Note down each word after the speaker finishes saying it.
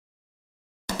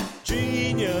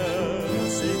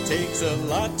Genius, it takes a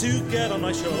lot to get on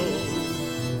my show.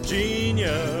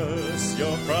 Genius,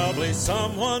 you're probably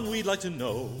someone we'd like to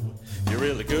know. You're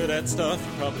really good at stuff,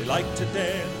 you probably like to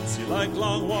dance. You like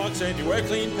long walks and you wear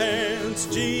clean pants.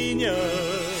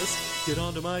 Genius, get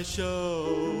onto my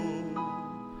show.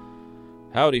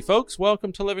 Howdy, folks.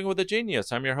 Welcome to Living with a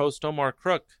Genius. I'm your host, Omar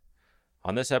Crook.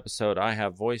 On this episode, I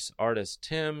have voice artist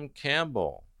Tim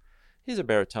Campbell. He's a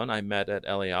baritone I met at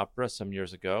LA Opera some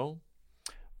years ago.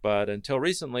 But until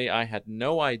recently, I had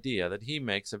no idea that he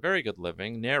makes a very good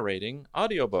living narrating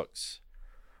audiobooks.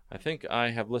 I think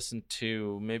I have listened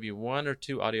to maybe one or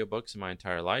two audiobooks in my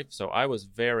entire life, so I was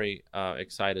very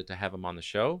excited to have him on the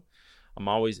show. I'm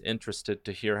always interested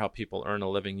to hear how people earn a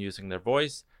living using their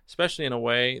voice, especially in a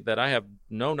way that I have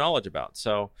no knowledge about.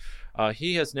 So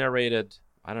he has narrated,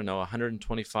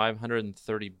 125,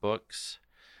 130 books,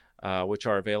 which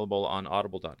are available on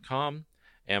audible.com,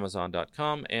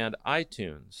 amazon.com, and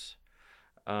iTunes.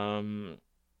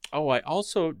 I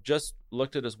also just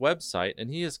looked at his website, and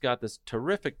he has got this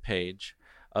terrific page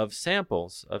of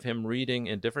samples of him reading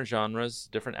in different genres,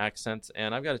 different accents,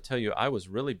 and I've got to tell you, I was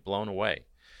really blown away.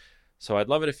 So I'd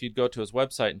love it if you'd go to his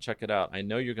website and check it out. I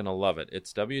know you're going to love it.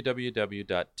 It's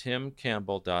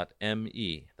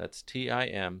www.timcampbell.me. That's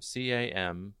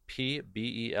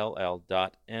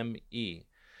TIMCAMPBELL.me.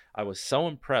 I was so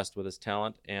impressed with his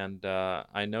talent, and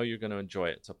I know you're going to enjoy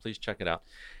it, so please check it out.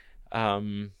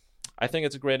 I think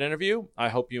it's a great interview. I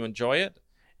hope you enjoy it.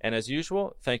 And as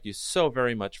usual, thank you so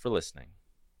very much for listening.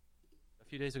 A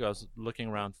few days ago, I was looking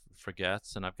around for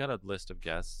guests, and I've got a list of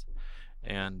guests.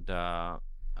 And I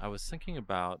was thinking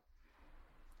about,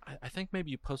 I think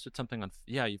maybe you posted something on,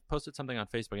 you've posted something on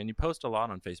Facebook, and you post a lot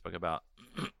on Facebook about,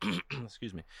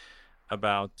 excuse me,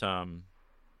 about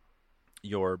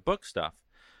your book stuff.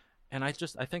 And I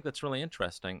think that's really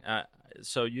interesting.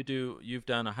 So you've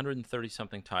done 130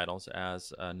 something titles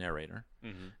as a narrator.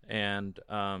 Mm-hmm. And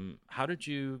how did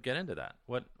you get into that?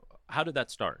 How did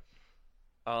that start?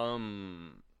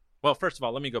 Well, first of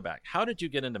all, let me go back. How did you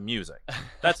get into music?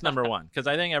 That's number one, because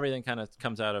I think everything kind of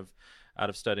comes out of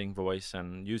studying voice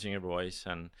and using your voice.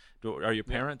 And are your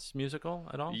parents musical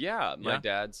at all? Yeah, my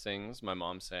dad sings. My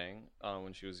mom sang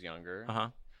when she was younger. Uh-huh.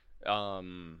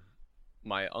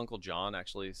 My Uncle John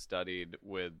actually studied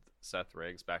with Seth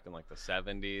Riggs back in like the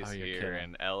 70s here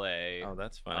in LA. Oh,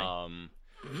 that's funny.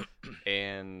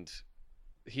 And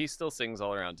he still sings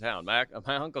all around town. My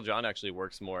Uncle John actually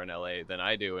works more in LA than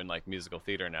I do in like musical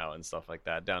theater now and stuff like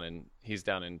that. He's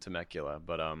down in Temecula,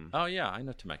 but Oh yeah, I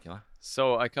know Temecula.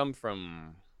 So I come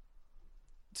from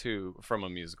a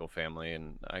musical family,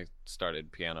 and I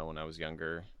started piano when I was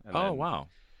younger. And wow.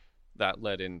 That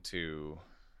led into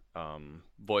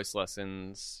voice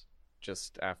lessons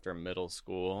just after middle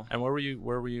school. And where were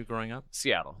you growing up?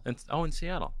 Seattle. In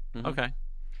Seattle. Mm-hmm. Okay.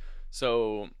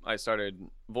 So I started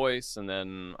voice, and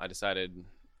then I decided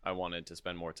I wanted to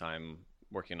spend more time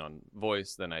working on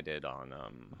voice than I did on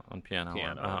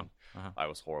piano. I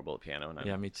was horrible at piano,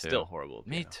 and me too. Still horrible at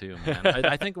piano. Me too, man.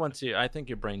 I think I think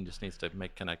your brain just needs to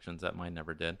make connections that mine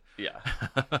never did. Yeah.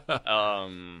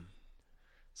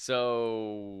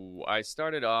 So I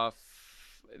started off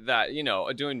that,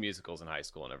 doing musicals in high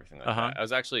school and everything like that.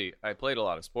 I played a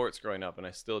lot of sports growing up, and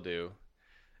I still do.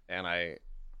 And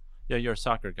you're a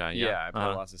soccer guy. Yeah, I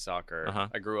played lots of soccer.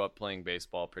 I grew up playing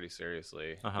baseball pretty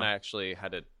seriously. And I actually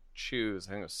had to choose,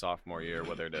 I think it was sophomore year,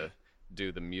 whether to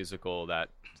do the musical that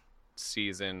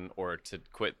season or to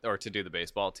quit or to do the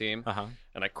baseball team.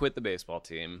 And I quit the baseball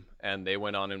team, and they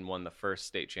went on and won the first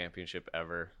state championship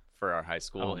ever for our high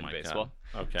school in baseball.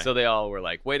 God. Okay. So they all were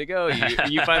like, way to go.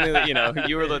 You finally,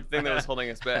 you were the thing that was holding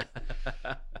us back.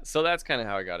 So that's kind of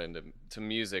how I got into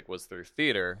music, was through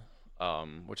theater,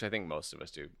 which I think most of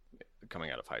us do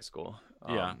coming out of high school.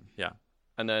 Yeah.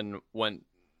 And then went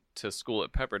to school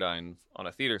at Pepperdine on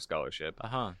a theater scholarship.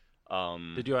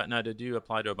 Did you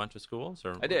apply to a bunch of schools,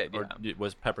 or I did? Or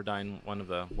was Pepperdine one of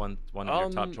your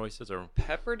top choices, or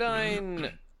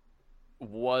Pepperdine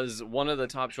was one of the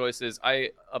top choices. I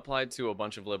applied to a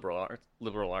bunch of liberal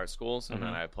arts schools, and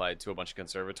then I applied to a bunch of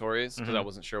conservatories because I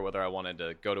wasn't sure whether I wanted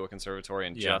to go to a conservatory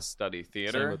and just study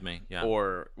theater. Same with me. Yeah.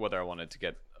 Or whether I wanted to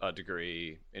get a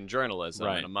degree in journalism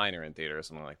and a minor in theater or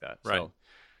something like that. Right. So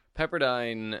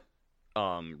Pepperdine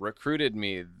recruited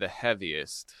me the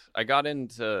heaviest. I got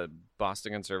into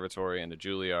Boston Conservatory and to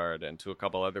Juilliard and to a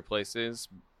couple other places,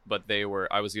 but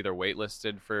I was either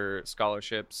waitlisted for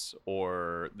scholarships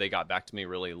or they got back to me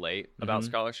really late about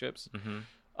scholarships.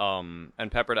 And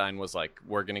Pepperdine was like,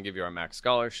 we're going to give you our max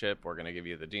scholarship. We're going to give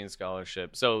you the dean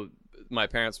scholarship. So my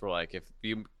parents were like, if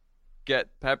you get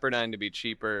Pepperdine to be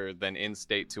cheaper than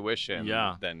in-state tuition,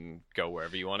 Yeah. then go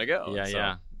wherever you want to go. Yeah, So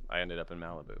yeah. I ended up in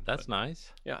Malibu. That's but,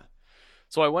 nice. yeah.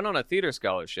 So I went on a theater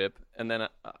scholarship, and then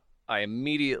I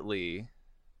immediately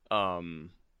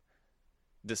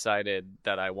decided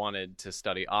that I wanted to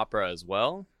study opera as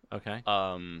well. Okay.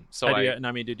 So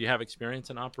did you have experience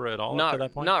in opera at all up to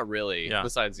that point? Not really. Yeah.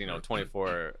 Besides,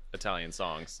 24 Italian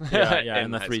songs. Yeah, in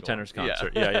and the high Three school. Tenors Yeah.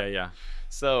 concert. Yeah.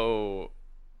 So,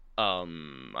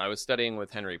 I was studying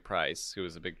with Henry Price, who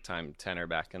was a big time tenor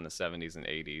back in the 70s and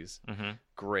 80s. Mm-hmm.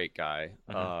 Great guy,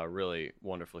 really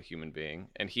wonderful human being.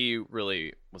 And he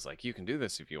really was like, you can do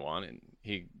this if you want. And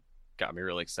he got me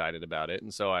really excited about it.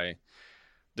 And so I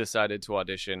decided to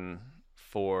audition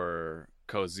for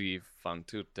Così fan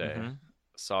tutte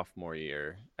sophomore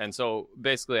year. And so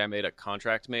basically I made a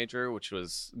contract major, which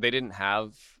was, they didn't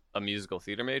have a musical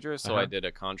theater major, so I did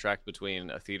a contract between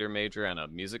a theater major and a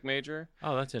music major.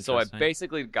 Oh, that's So I interesting.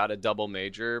 basically got a double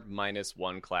major minus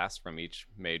one class from each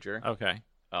major. Okay.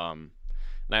 And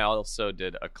I also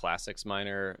did a classics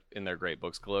minor in their Great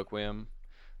Books Colloquium.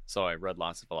 So I read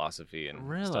lots of philosophy and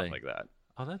Really? stuff like that.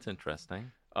 Oh, that's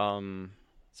interesting. Um,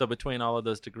 So between all of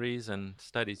those degrees and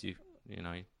studies,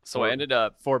 so I ended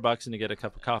up $4 and you get a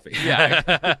cup of coffee.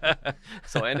 Yeah.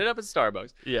 So I ended up at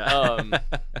Starbucks. Yeah.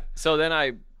 So then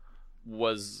I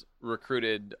was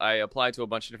recruited. I applied to a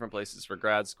bunch of different places for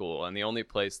grad school, and the only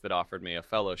place that offered me a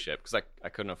fellowship, because I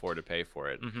couldn't afford to pay for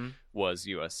it, was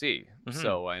USC.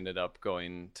 So I ended up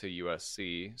going to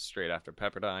USC straight after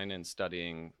Pepperdine and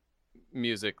studying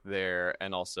music there,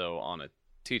 and also on a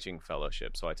teaching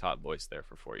fellowship. So I taught voice there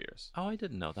for 4 years. Oh, I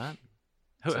didn't know that.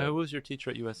 So- Who was your teacher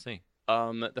at USC?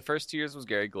 The first 2 years was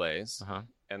Gary Glaze, Uh-huh.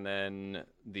 and then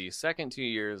the second 2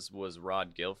 years was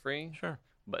Rod Gilfrey. Sure.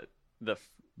 But the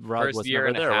Rod first was year never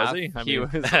and there, a half, was he? I he mean-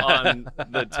 was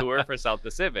on the tour for South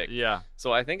Pacific. Yeah.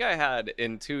 So I think I had,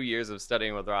 in 2 years of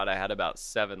studying with Rod, I had about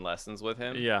 7 lessons with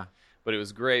him. Yeah. But it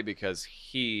was great because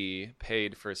he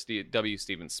paid for W.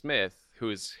 Stephen Smith, who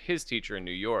is his teacher in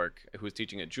New York, who was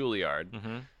teaching at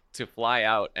Juilliard, to fly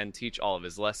out and teach all of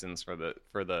his lessons for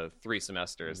the 3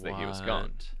 semesters that he was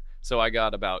gone. What? So I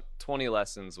got about 20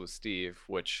 lessons with Steve,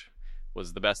 which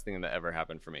was the best thing that ever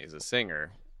happened for me as a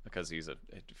singer, because he's a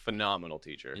phenomenal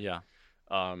teacher. Yeah.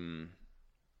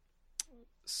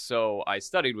 So I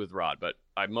studied with Rod, but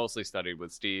I mostly studied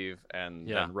with Steve and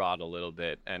Yeah. then Rod a little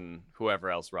bit, and whoever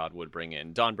else Rod would bring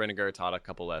in. Don Brinegar taught a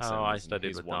couple lessons. Oh, I and studied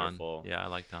he's with wonderful. Don. Yeah, I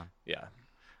like Don. Yeah.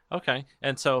 Okay.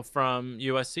 And so from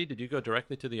USC, did you go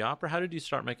directly to the opera? How did you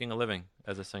start making a living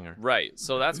as a singer? Right.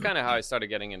 So that's kind of how I started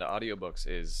getting into audiobooks.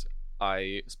 Is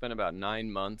I spent about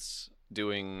 9 months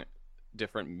doing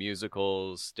different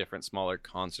musicals, different smaller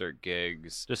concert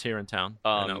gigs. Just here in town?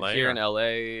 In LA? Here or- in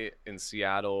LA, in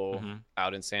Seattle,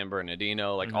 out in San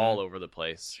Bernardino, like all over the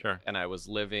place. Sure. And I was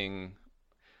living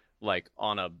like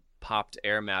on a popped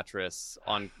air mattress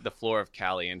on the floor of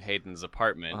Callie and Hayden's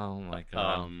apartment. Oh, my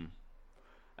God.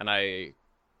 And I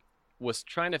was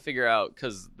trying to figure out,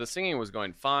 because the singing was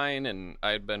going fine, and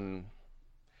I'd been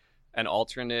an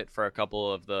alternate for a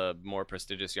couple of the more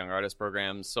prestigious young artist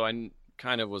programs. So I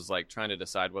kind of was like trying to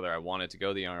decide whether I wanted to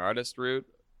go the young artist route,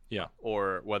 Yeah.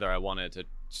 or whether I wanted to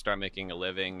start making a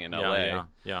living in Yeah, LA.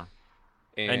 yeah.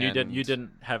 And you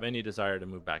didn't have any desire to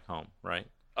move back home, right?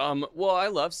 Well, I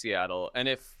love Seattle, and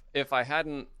if I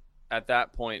hadn't at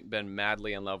that point been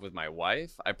madly in love with my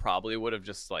wife, I probably would have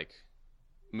just like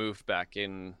moved back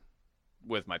in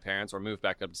with my parents, or moved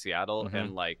back up to Seattle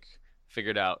and like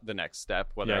figured out the next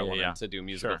step, whether I wanted to do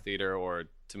musical theater or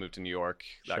to move to New York,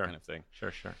 that kind of thing.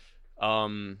 Sure.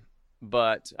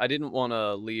 But I didn't want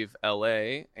to leave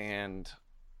LA, and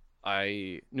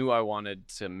I knew I wanted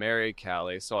to marry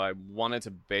Callie, so I wanted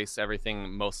to base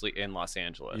everything mostly in Los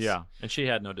Angeles. Yeah. And she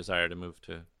had no desire to move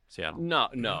to Seattle. No,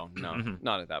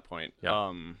 not at that point.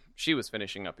 Yeah. She was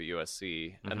finishing up at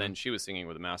USC, and then she was singing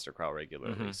with the Master Chorale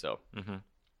regularly. So,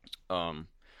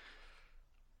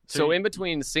 so in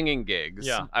between singing gigs,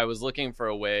 I was looking for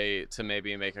a way to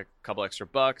maybe make a couple extra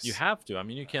bucks. You have to. I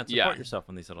mean, you can't support yourself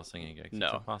on these little singing gigs. No.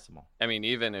 It's impossible. I mean,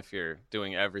 even if you're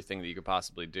doing everything that you could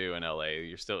possibly do in LA,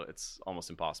 it's almost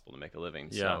impossible to make a living.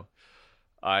 Yeah.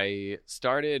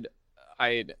 So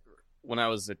when I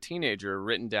was a teenager,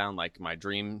 written down like my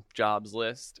dream jobs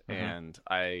list, and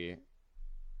it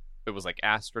was like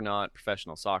astronaut,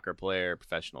 professional soccer player,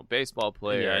 professional baseball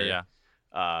player. Yeah.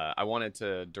 I wanted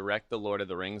to direct the Lord of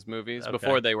the Rings movies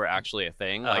before they were actually a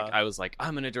thing. Like I was like,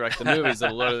 I'm going to direct the movies of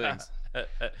the Lord of the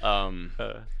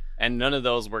Rings. And none of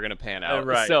those were going to pan out.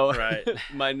 Right, so right.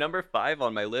 my number 5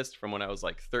 on my list from when I was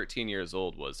like 13 years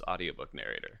old was audiobook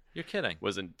narrator. You're kidding.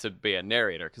 Wasn't to be a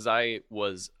narrator, because I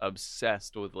was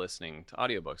obsessed with listening to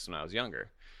audiobooks when I was younger.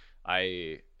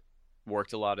 I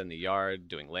worked a lot in the yard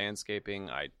doing landscaping.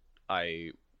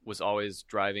 I was always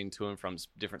driving to and from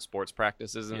different sports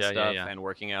practices and stuff, and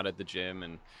working out at the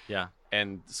gym.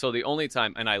 And so the only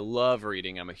time, and I love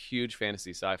reading, I'm a huge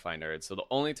fantasy sci-fi nerd. So the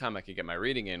only time I could get my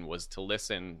reading in was to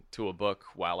listen to a book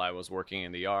while I was working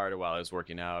in the yard, or while I was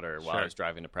working out, or while I was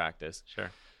driving to practice.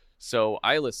 Sure. So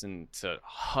I listened to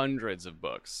hundreds of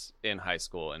books in high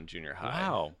school and junior high.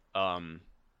 Wow.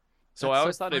 So That's I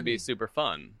always so thought it'd be funny. super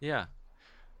fun. Yeah.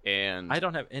 And I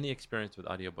don't have any experience with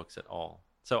audiobooks at all.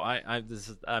 So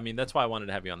that's why I wanted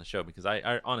to have you on the show, because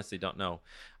I honestly don't know.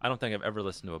 I don't think I've ever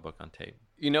listened to a book on tape.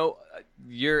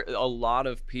 A lot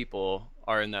of people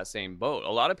are in that same boat.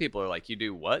 A lot of people are like, you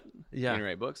do what? Yeah. You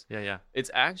write books? Yeah. It's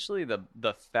actually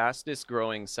the fastest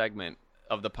growing segment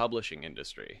of the publishing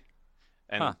industry.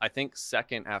 And I think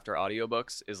second after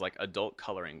audiobooks is like adult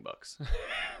coloring books.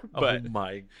 Oh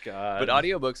my God. But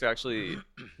audiobooks are actually,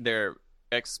 they're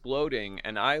exploding.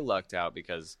 And I lucked out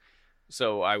because,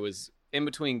 so I was in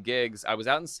between gigs. I was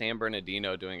out in San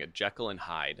Bernardino doing a Jekyll and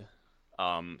Hyde,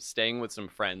 staying with some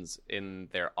friends in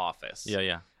their office.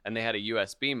 Yeah. And they had a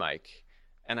USB mic.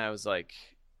 And I was like,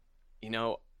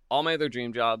 all my other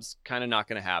dream jobs kind of not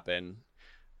going to happen.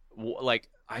 Like,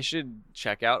 I should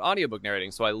check out audiobook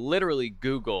narrating. So I literally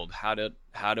Googled how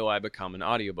do I become an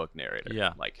audiobook narrator?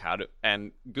 Yeah. Like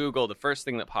and Google, the first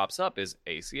thing that pops up is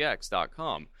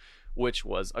acx.com, which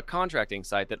was a contracting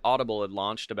site that Audible had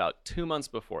launched about 2 months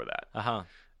before that.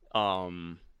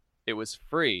 It was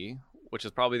free, which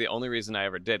is probably the only reason I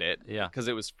ever did it. Yeah. Because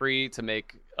it was free to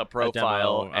make a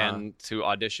profile and to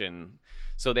audition.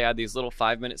 So they had these little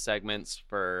 5-minute segments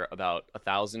for about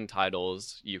 1,000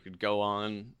 titles. You could go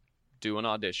on, do an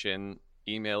audition,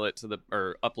 email it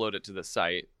or upload it to the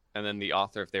site, and then the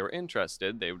author, if they were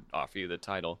interested, they would offer you the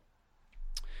title.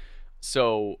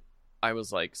 So I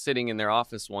was like sitting in their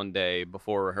office one day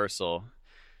before rehearsal,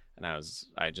 and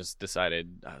I just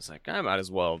decided, I was like, I might as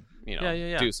well,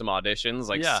 do some auditions.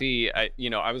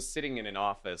 I was sitting in an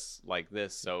office like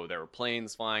this, so there were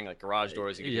planes flying, like garage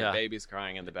doors, you could hear babies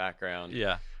crying in the background.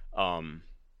 Yeah. And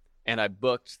I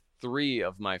booked 3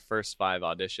 of my first 5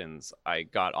 auditions. I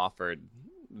got offered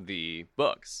the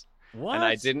books. What? And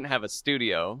I didn't have a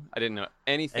studio. I didn't know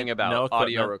anything about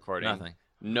audio recording. Nothing.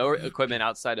 No equipment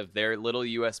outside of their little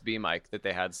USB mic that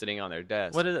they had sitting on their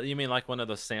desk. What is it? You mean like one of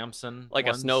those Samson Like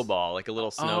ones? a snowball, like a little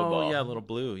snowball. Oh, yeah, a little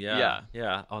blue. Yeah.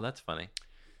 Oh, that's funny.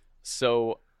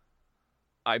 So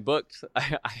I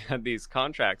had these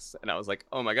contracts, and I was like,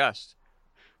 oh my gosh,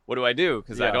 what do I do?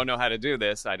 Because I don't know how to do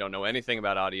this. I don't know anything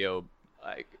about audio.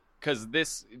 Because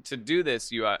to do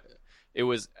this, it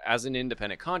was as an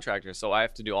independent contractor, so I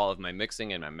have to do all of my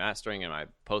mixing and my mastering and my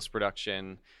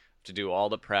post-production, to do all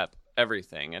the prep,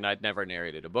 everything. And I'd never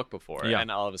narrated a book before. Yeah.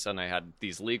 And all of a sudden I had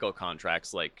these legal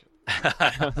contracts. Like,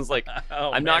 I was like,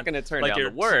 I'm not going to turn down the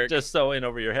work. Just so in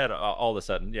over your head all of a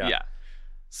sudden. Yeah. Yeah.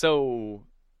 So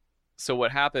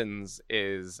what happens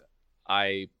is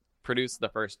I produce the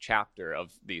first chapter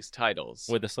of these titles.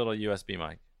 With this little USB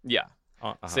mic. Yeah.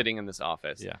 Sitting in this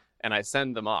office. Yeah. And I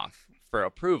send them off for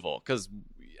approval, because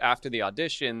after the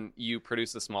audition, you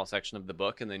produce a small section of the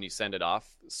book and then you send it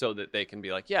off so that they can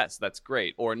be like, yes, that's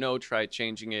great. Or no, try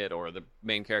changing it. Or the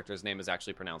main character's name is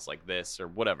actually pronounced like this, or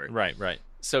whatever. Right.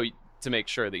 So to make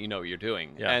sure that you know what you're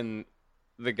doing. Yeah. And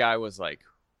the guy was like,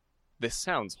 this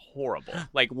sounds horrible.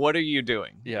 Like, what are you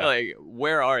doing? Yeah. Like,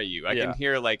 where are you? I can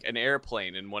hear like an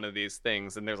airplane in one of these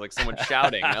things, and there's like someone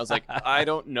shouting. And I was like, I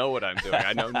don't know what I'm doing.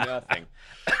 I know nothing.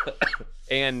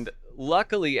 And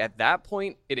luckily at that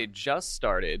point, it had just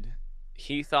started.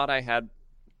 He thought I had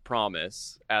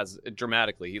promise, as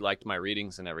dramatically. He liked my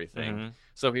readings and everything. Mm-hmm.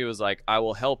 So he was like, I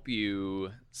will help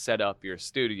you set up your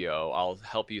studio. I'll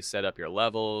help you set up your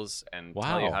levels and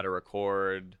tell you how to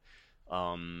record.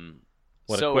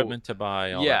 What equipment to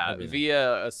buy.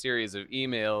 Via a series of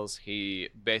emails, he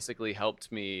basically helped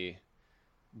me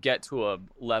get to a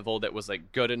level that was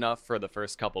like good enough for the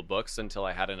first couple books until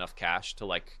I had enough cash to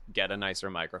like get a nicer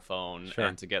microphone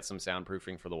and to get some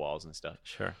soundproofing for the walls and stuff.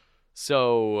 Sure.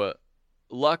 So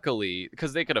luckily,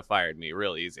 because they could have fired me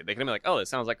real easy. They could have been like, oh, this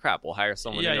sounds like crap. We'll hire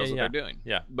someone who knows what they're doing.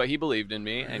 Yeah. But he believed in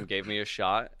me and gave me a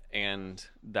shot. And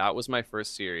that was my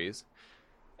first series.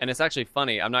 And it's actually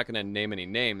funny. I'm not going to name any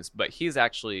names, but he's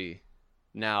actually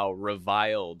now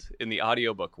reviled in the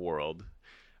audiobook world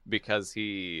because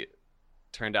he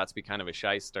turned out to be kind of a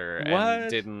shyster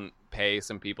and didn't pay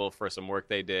some people for some work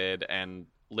they did and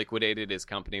liquidated his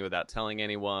company without telling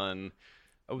anyone.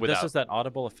 This is that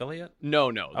Audible affiliate?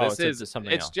 No. This is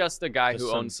something it's else. just a guy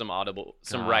who owns some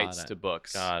rights to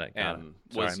books. Got it. And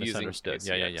Sorry, was using misunderstood.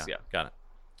 ACX, Yeah. Got it.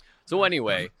 So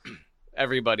anyway,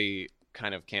 everybody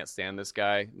kind of can't stand this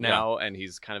guy now, and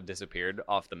he's kind of disappeared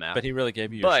off the map. But he really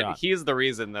gave you your but shot. he's the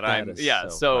reason that That I'm is yeah. so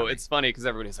So funny. it's funny because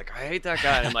everybody's like, I hate that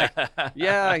guy. And I'm like,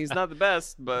 yeah, he's not the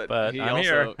best, but he I'm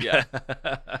also here.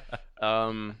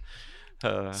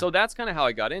 So that's kind of how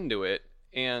I got into it.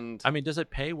 And I mean, does it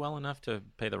pay well enough to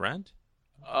pay the rent?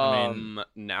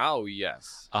 now,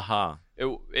 yes.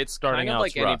 It's Starting kind of out's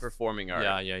like any rough. performing art.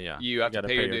 Yeah. You have to gotta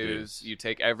pay your dues. You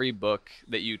take every book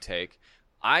that you take.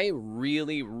 I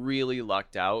really, really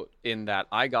lucked out in that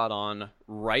I got on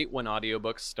right when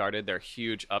audiobooks started their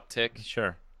huge uptick,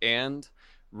 Sure. and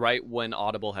right when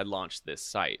Audible had launched this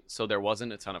site. So there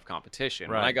wasn't a ton of competition.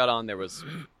 When I Right. got on, there was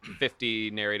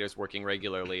 50 narrators working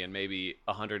regularly and maybe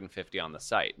 150 on the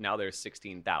site. Now there's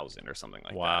 16,000 or something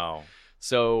like that. Wow.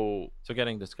 So So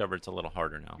getting discovered's a little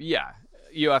harder now. yeah,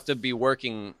 you have to be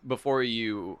working before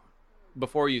you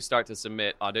start to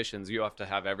submit auditions. You have to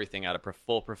have everything at a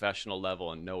full professional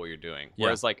level and know what you're doing. Yeah.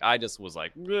 Whereas like I just was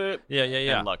like, "Bleh," Yeah.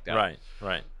 and lucked out.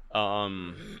 Right.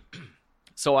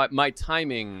 So my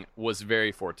timing was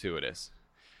very fortuitous.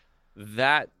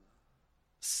 That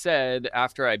said,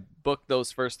 after I booked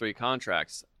those first 3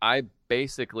 contracts, I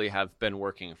basically have been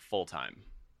working full time.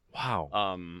 Wow.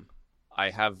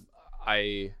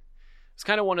 It's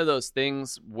kind of one of those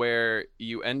things where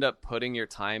you end up putting your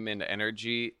time and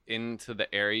energy into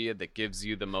the area that gives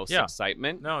you the most Yeah.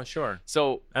 excitement. No, sure.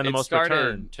 So And the it most started,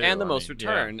 return, too. and the I most mean,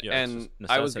 return. yeah, it's And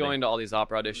just I was necessity. going to all these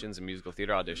opera auditions and musical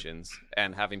theater auditions,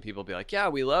 and having people be like, "Yeah,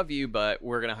 we love you, but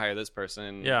we're gonna hire this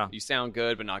person. Yeah. You sound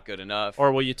good, but not good enough."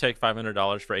 Or will you take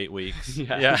 $500 for 8 weeks?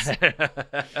 Yes.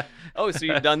 Yeah. Oh, so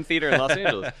you've done theater in Los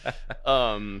Angeles?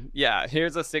 Yeah.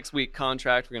 Here's a 6-week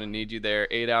contract. We're gonna need you there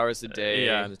 8 hours a day.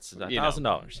 Yeah, it's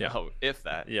 $1,000. Yeah. Oh, if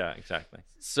that. Yeah, exactly.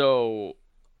 So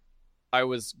I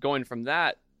was going from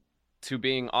that to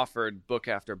being offered book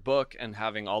after book and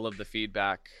having all of the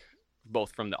feedback,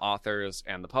 both from the authors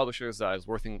and the publishers that I was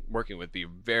working with, be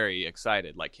very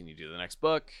excited. Like, can you do the next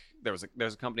book? There's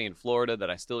a company in Florida that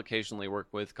I still occasionally work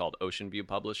with called Ocean View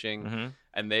Publishing. Mm-hmm.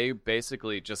 And they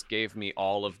basically just gave me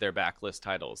all of their backlist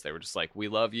titles. They were just like, we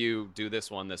love you, do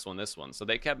this one, this one, this one. So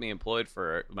they kept me employed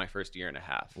for my first year and a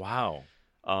half. Wow.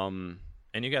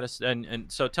 And you got to, and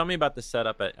so tell me about the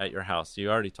setup at your house. You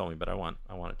already told me, but I want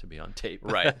it to be on tape.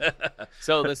 Right.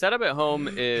 So the setup at home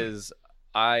is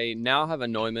I now have a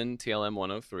Neumann TLM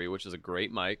 103, which is a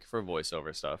great mic for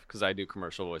voiceover stuff because I do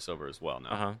commercial voiceover as well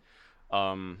now.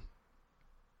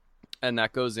 And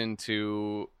that goes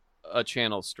into a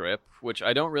channel strip, which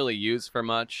I don't really use for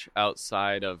much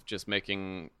outside of just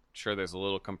making sure there's a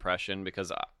little compression,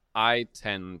 because I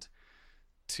tend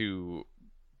to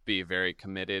be very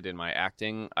committed in my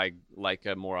acting. I like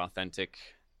a more authentic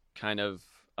kind of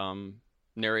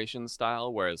narration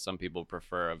style, whereas some people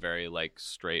prefer a very like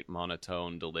straight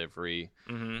monotone delivery.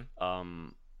 Mm-hmm.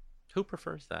 Who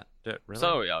prefers that? Really?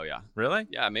 So yeah, Really?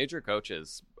 yeah, major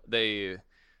coaches, they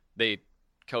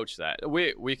coach that.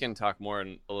 We can talk more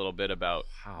in a little bit about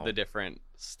How? the different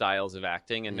styles of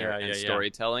acting and Yeah, and yeah.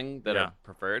 storytelling that Yeah. are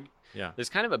preferred. Yeah. There's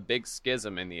kind of a big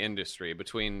schism in the industry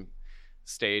between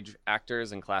stage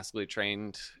actors and classically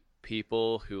trained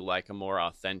people who like a more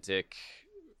authentic,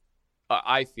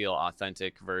 I feel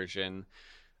authentic version,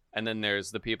 and then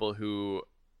there's the people who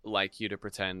like you to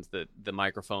pretend that the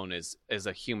microphone is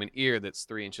a human ear that's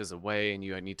 3 inches away, and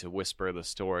you need to whisper the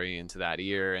story into that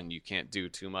ear, and you can't do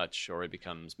too much or it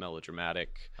becomes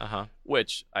melodramatic.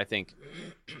 Which I think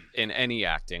in any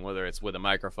acting, whether it's with a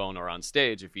microphone or on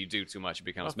stage, if you do too much, it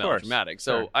becomes Of course, melodramatic.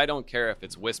 So sure. I don't care if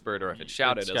it's whispered or if it's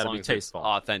shouted, It's as gotta long be as tasteful. it's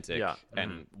authentic Yeah.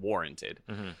 and warranted.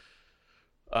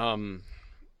 Mm-hmm.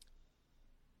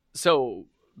 So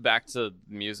back to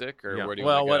music, or Yeah. where do you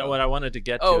well, want to go? what I wanted to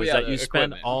get to Oh, is yeah, that the you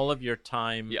spend equipment. all of your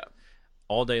time Yeah.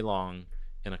 all day long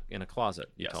in a closet,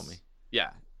 you Yes. told me.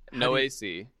 Yeah. How No do you-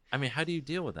 AC. I mean, how do you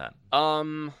deal with that?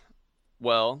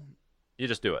 Well, You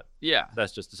just do it. yeah.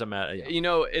 That's just a matter. Yeah. You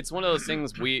know, it's one of those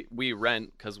things we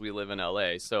rent because we live in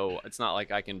LA, so it's not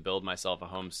like I can build myself a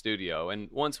home studio. And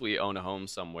once we own a home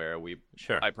somewhere,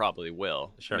 Sure. I probably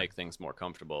will Sure. make things more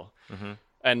comfortable. Mm-hmm.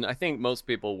 And I think most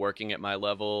people working at my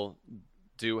level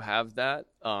do have that.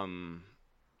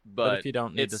 But if you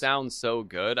don't need it to- sounds so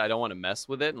good, I don't want to mess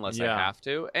with it unless Yeah. I have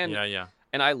to. And yeah.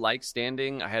 and I like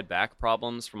standing. I had back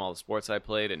problems from all the sports I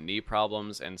played and knee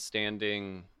problems, and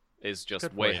standing is just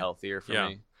Good for way you. healthier for Yeah.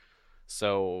 me.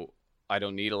 So I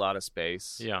don't need a lot of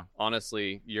space. Yeah.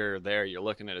 Honestly, you're there, you're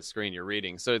looking at a screen, you're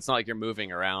reading. So it's not like you're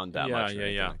moving around that Yeah, much or yeah,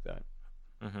 anything yeah. like that.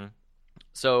 Mm-hmm.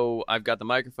 So I've got the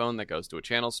microphone that goes to a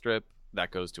channel strip, that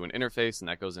goes to an interface, and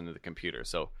that goes into the computer.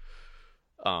 So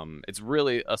it's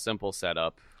really a simple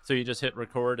setup. So you just hit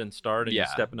record and start, and you Yeah.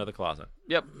 step into the closet.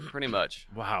 Yep, pretty much.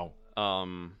 Wow.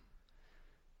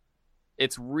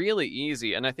 it's really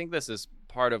easy. And I think this is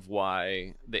part of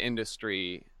why the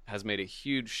industry has made a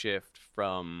huge shift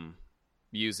from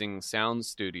using sound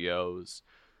studios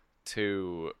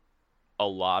to a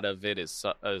lot of it is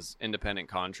as independent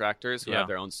contractors who have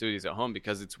their own studios at home,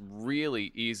 because it's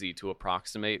really easy to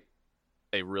approximate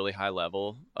a really high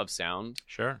level of sound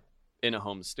Sure. in a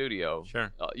home studio.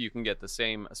 Sure. You can get the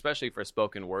same, especially for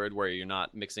spoken word where you're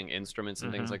not mixing instruments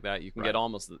and things like that. You can get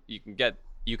almost,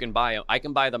 I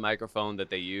can buy the microphone that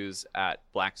they use at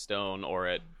Blackstone or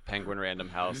at Penguin Random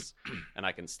House, and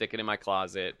I can stick it in my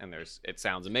closet, and it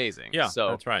sounds amazing. Yeah, so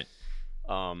that's right.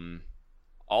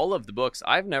 All of the books,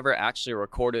 I've never actually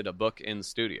recorded a book in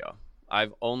studio.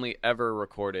 I've only ever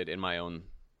recorded in my own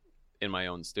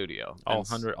studio. All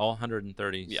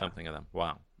 130 something of them.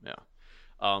 Wow. Yeah.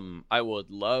 I would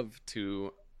love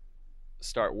to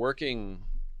start working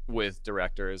with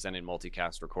directors and in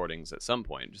multicast recordings at some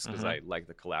point, just because I like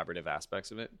the collaborative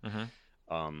aspects of it.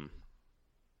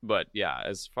 But yeah,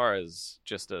 as far as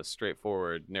just a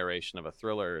straightforward narration of a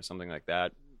thriller or something like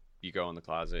that, you go in the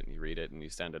closet and you read it and you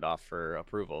send it off for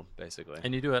approval, basically.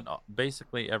 And you do it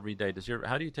basically every day.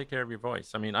 How do you take care of your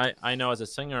voice? I mean, I know as a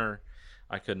singer,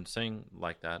 I couldn't sing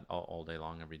like that all day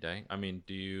long every day. I mean,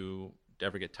 do you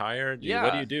ever get tired?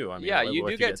 What do you do? I mean, you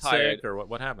do get tired. Sick, or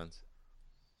what happens?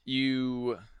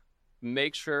 You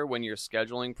make sure when you're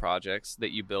scheduling projects that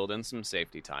you build in some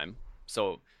safety time.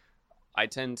 So I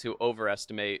tend to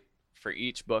overestimate. For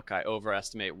each book, I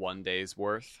overestimate 1 day's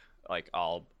worth. Like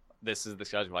this is the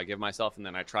schedule I give myself, and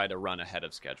then I try to run ahead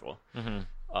of schedule.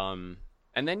 And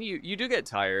then you do get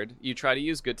tired. You try to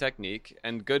use good technique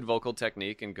and good vocal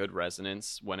technique and good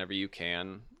resonance whenever you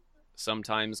can.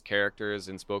 Sometimes characters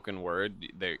in spoken word,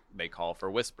 they call for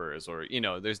whispers, or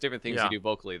there's different things you do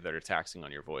vocally that are taxing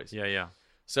on your voice. Yeah.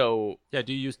 So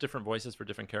do you use different voices for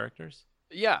different characters?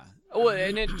 Yeah. Well,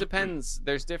 and it depends.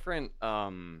 There's different.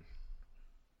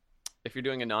 If you're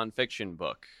doing a nonfiction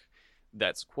book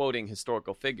that's quoting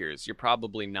historical figures, you're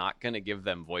probably not going to give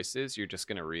them voices. You're just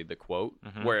going to read the quote.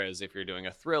 Whereas if you're doing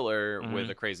a thriller with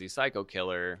a crazy psycho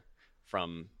killer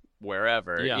from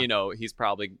wherever, you're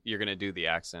going to do the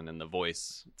accent and the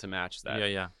voice to match that.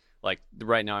 Yeah. Like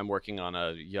right now I'm working on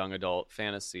a young adult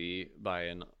fantasy by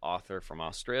an author from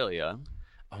Australia.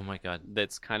 Oh my God.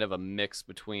 That's kind of a mix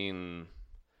between...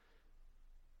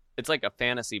 It's like a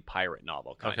fantasy pirate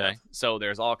novel, kind of. So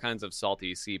there's all kinds of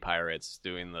salty sea pirates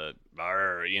doing the,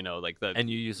 like the... And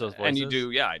you use those voices? And you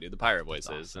do, I do the pirate voices.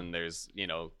 Awesome. And there's,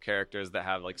 characters that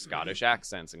have like Scottish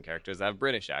accents and characters that have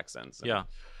British accents. And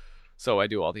so I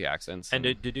do all the accents. And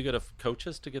did you go to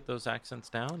coaches to get those accents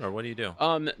down, or what do you do?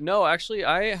 No, actually,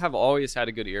 I have always had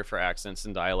a good ear for accents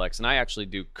and dialects, and I actually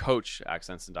do coach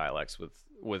accents and dialects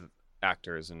with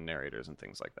actors and narrators and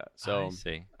things like that. So I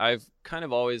see. I've kind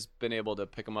of always been able to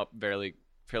pick them up fairly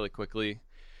quickly,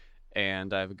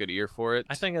 and I have a good ear for it.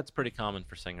 I think that's pretty common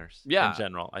for singers in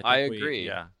general. I agree.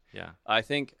 Yeah. I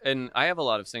think, and I have a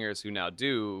lot of singers who now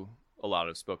do a lot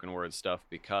of spoken word stuff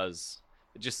because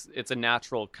it's a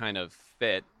natural kind of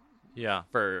fit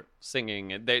for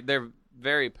singing. They're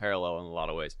very parallel in a lot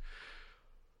of ways.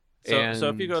 So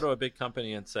if you go to a big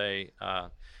company and say,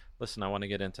 listen, I want to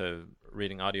get into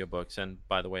reading audiobooks, and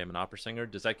by the way, I'm an opera singer,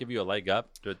 does that give you a leg up?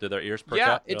 Do their ears perk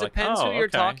up? Yeah, it depends who you're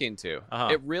talking to.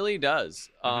 It really does.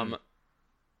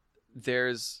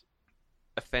 There's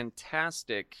a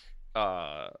fantastic,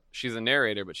 she's a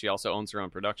narrator, but she also owns her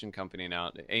own production company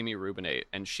now, Amy Rubinate,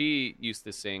 and she used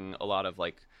to sing a lot of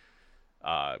like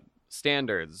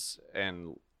standards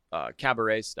and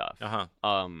cabaret stuff.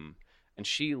 And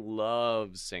she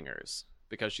loves singers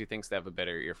because she thinks they have a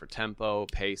better ear for tempo,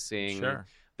 pacing. Sure.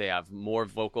 They have more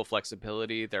vocal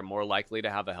flexibility. They're more likely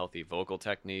to have a healthy vocal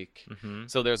technique.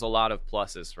 So there's a lot of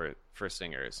pluses for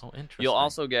singers. Oh, interesting. You'll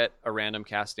also get a random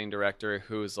casting director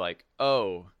who's like,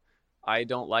 oh, I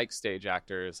don't like stage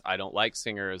actors. I don't like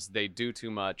singers. They do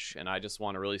too much, and I just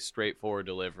want a really straightforward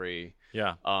delivery.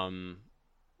 Yeah.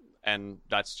 And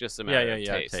that's just a matter of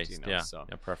taste. So.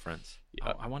 Preference.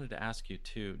 Yeah. I wanted to ask you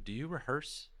too. Do you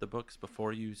rehearse the books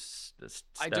before you?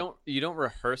 You don't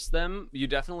rehearse them. You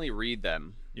definitely read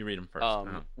them. You read them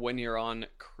first. When you're on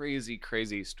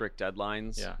crazy strict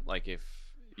deadlines. Yeah. Like if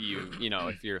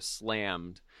if you're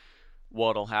slammed,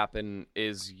 what'll happen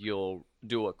is you'll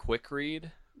do a quick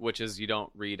read, which is you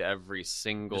don't read every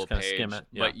single page, skim it.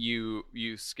 But you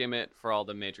skim it for all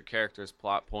the major characters,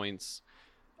 plot points.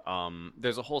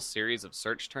 There's a whole series of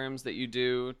search terms that you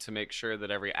do to make sure that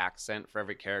every accent for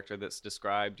every character that's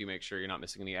described, you make sure you're not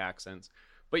missing any accents.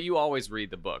 But you always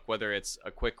read the book, whether it's a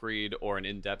quick read or an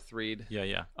in-depth read.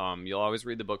 Yeah. You'll always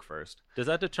read the book first. Does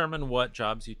that determine what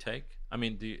jobs you take? I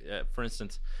mean, for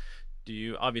instance, do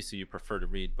you obviously you prefer to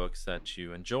read books that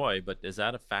you enjoy, but is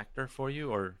that a factor for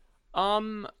you, or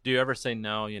do you ever say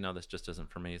no? This just isn't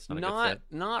for me. It's not a good fit.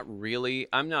 Not really.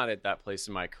 I'm not at that place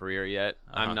in my career yet.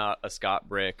 I'm not a Scott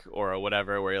Brick or a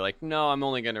whatever where you're like, no, I'm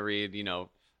only going to read,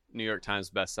 New York Times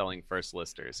best-selling first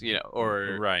listers,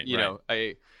 or right.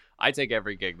 I take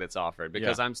every gig that's offered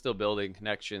because I'm still building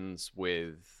connections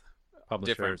with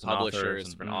different publishers,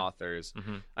 different authors.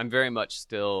 Mm-hmm. I'm very much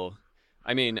still.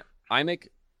 I mean, I make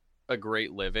a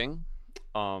great living.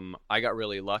 I got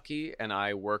really lucky, and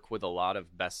I work with a lot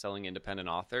of best-selling independent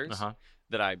authors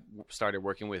that I started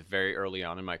working with very early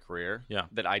on in my career. Yeah.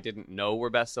 That I didn't know were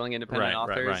best-selling independent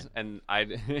authors, right. and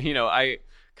I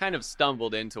kind of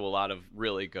stumbled into a lot of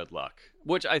really good luck,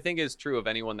 which I think is true of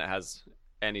anyone that has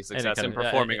any success in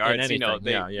performing arts.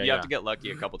 You have to get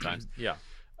lucky a couple times. Yeah.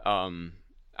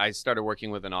 I started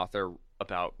working with an author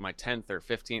about my 10th or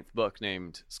 15th book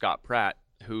named Scott Pratt,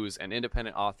 who's an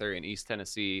independent author in East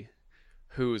Tennessee,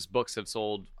 whose books have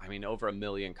sold, over 1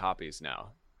 million copies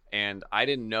now. And I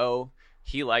didn't know.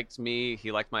 He liked me.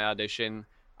 He liked my audition.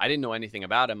 I didn't know anything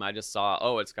about him. I just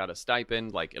saw, it's got a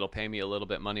stipend. Like, it'll pay me a little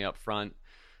bit money up front.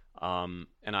 And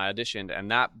I auditioned. And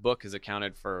that book is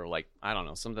accounted for,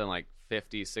 something like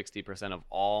 50-60% of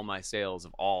all my sales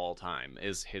of all time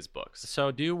is his books.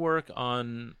 So do you work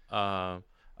on a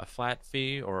flat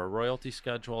fee or a royalty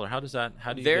schedule, or how do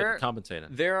you get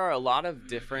compensated? There are a lot of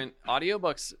different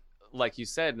audiobooks. Like you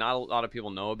said, not a lot of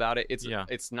people know about it.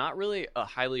 It's not really a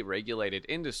highly regulated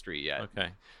industry yet.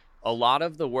 Okay. A lot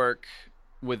of the work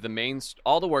with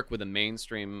all the work with the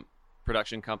mainstream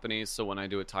production companies. So when I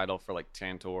do a title for like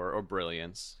Tantor or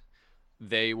Brilliance,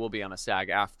 they will be on a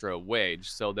SAG-AFTRA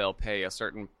wage. So they'll pay a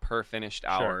certain per finished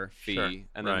hour fee,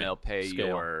 and then they'll pay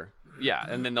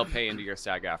and then they'll pay into your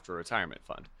SAG-AFTRA retirement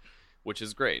fund, which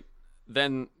is great.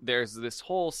 Then there's this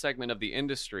whole segment of the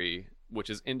industry, which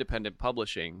is independent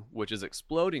publishing, which is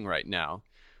exploding right now,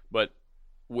 but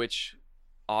which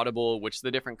the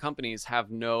different companies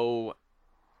have no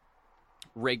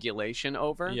regulation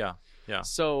over. Yeah.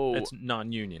 So it's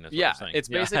non-union, is what I'm saying. It's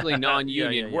basically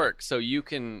non-union work, so you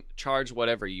can charge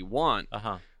whatever you want.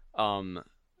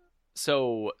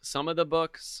 So some of the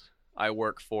books I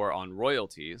work for on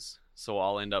royalties, so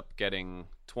I'll end up getting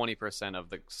 20% of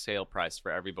the sale price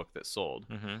for every book that's sold,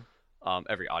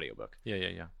 every audiobook.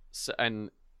 Yeah. So, and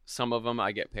some of them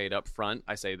I get paid up front.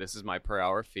 I say this is my per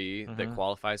hour fee that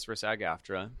qualifies for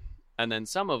SAG-AFTRA. And then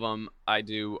some of them I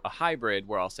do a hybrid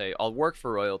where I'll say I'll work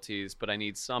for royalties, but I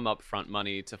need some upfront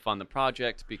money to fund the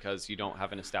project because you don't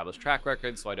have an established track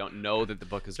record, so I don't know that the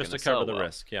book is going to sell just to cover the well.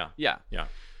 risk. Yeah.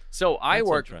 So I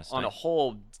work on a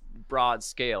whole broad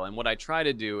scale, and what I try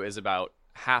to do is about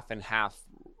half and half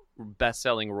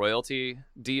best-selling royalty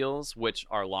deals, which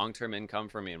are long-term income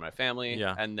for me and my family.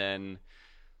 Yeah.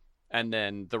 And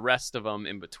then the rest of them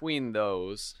in between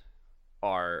those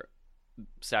are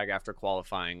SAG-AFTRA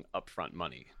qualifying upfront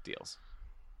money deals.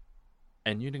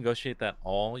 And you negotiate that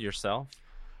all yourself?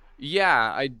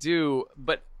 Yeah, I do,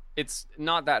 but it's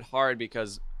not that hard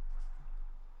because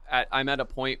I'm at a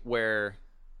point where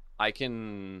I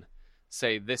can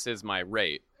say this is my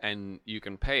rate and you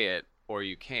can pay it or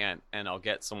you can't, and I'll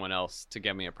get someone else to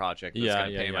give me a project that's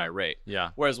going to pay my rate. Yeah.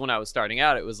 Whereas when I was starting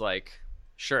out, it was like,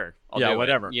 sure, I'll do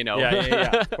whatever. It,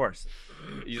 Yeah, of course.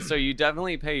 So you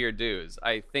definitely pay your dues.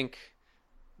 I think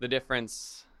the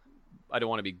difference, I don't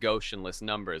want to be gauche and list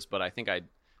numbers, but I think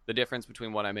the difference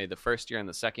between what I made the first year and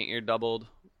the second year doubled,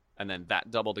 and then that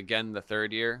doubled again the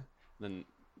third year, then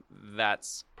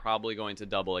that's probably going to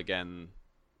double again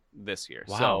this year.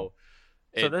 Wow.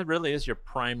 So that really is your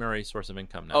primary source of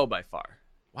income now? Oh, by far.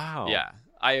 Wow. Yeah.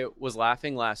 I was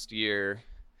laughing last year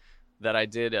that I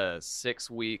did a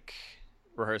 6-week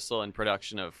rehearsal and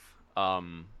production of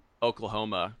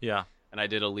Oklahoma. Yeah. And I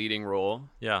did a leading role.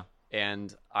 Yeah.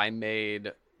 And I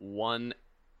made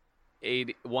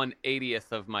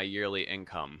 1/80th of my yearly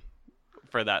income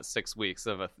for that 6 weeks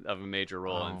of a major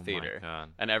role in theater. My God.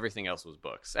 And everything else was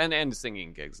books and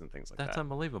singing gigs and things like that. That's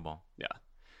unbelievable. Yeah.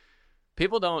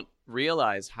 People don't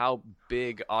realize how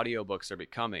big audiobooks are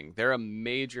becoming. They're a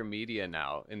major media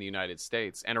now in the United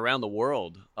States and around the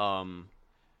world.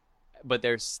 But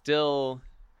there's still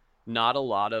not a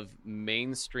lot of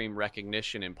mainstream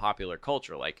recognition in popular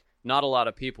culture. Like, not a lot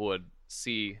of people would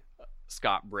see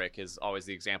Scott Brick is always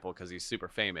the example because he's super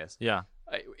famous. Yeah.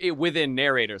 Within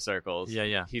narrator circles,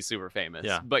 yeah, he's super famous.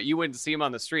 Yeah. But you wouldn't see him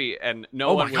on the street, and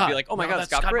no one would be like, "Oh my God, that's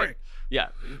Scott Brick!"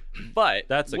 Yeah, but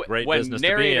that's a great when business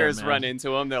narrators to be in, run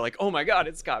into him, they're like, "Oh my God,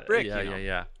 it's Scott Brick!"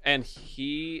 Yeah. And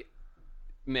he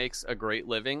makes a great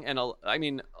living, and I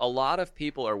mean, a lot of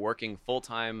people are working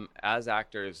full-time as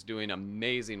actors doing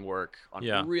amazing work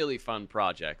on really fun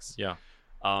projects.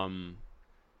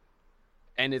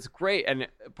 And it's great, and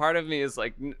part of me is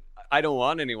like, I don't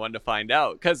want anyone to find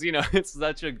out, because it's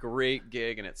such a great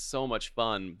gig and it's so much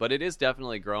fun. But it is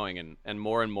definitely growing, and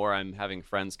more I'm having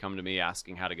friends come to me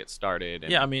asking how to get started.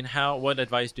 And I mean, what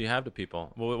advice do you have to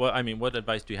people? What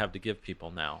advice do you have to give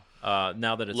people now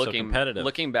that it's so competitive?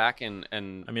 Looking back and I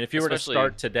mean, if you were to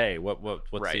start today,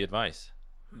 what's the advice?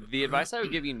 The advice I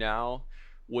would give you now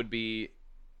would be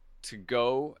to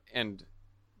go and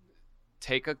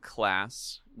take a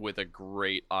class with a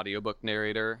great audiobook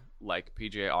narrator like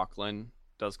PJ Auckland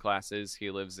does classes. He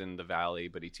lives in the Valley,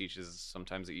 but he teaches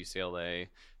sometimes at UCLA,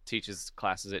 teaches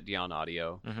classes at Dion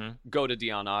Audio. Go to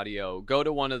Dion Audio, go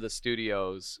to one of the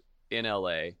studios in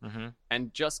LA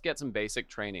and just get some basic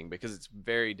training, because it's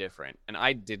very different. And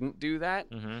I didn't do that.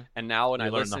 And now when I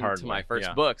listen to my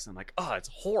first books, I'm like, oh, it's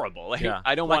horrible. Like,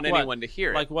 I don't want anyone to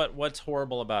hear it. Like what's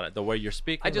horrible about it? The way you're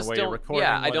speaking, the way you're recording?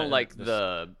 I don't like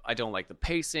the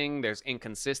pacing. There's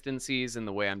inconsistencies in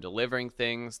the way I'm delivering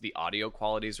things. The audio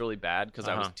quality is really bad, because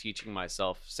I was teaching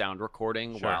myself sound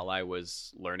recording while I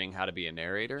was learning how to be a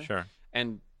narrator.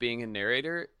 And being a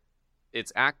narrator,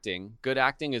 it's acting. Good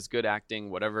acting is good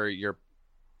acting, whatever your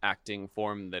acting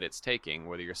form that it's taking,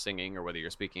 whether you're singing or whether you're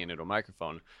speaking into a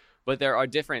microphone. But there are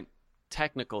different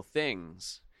technical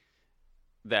things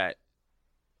that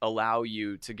allow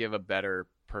you to give a better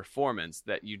performance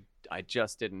that I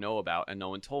just didn't know about, and no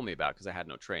one told me about because I had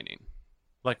no training.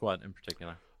 Like what in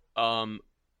particular?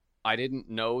 I didn't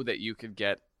know that you could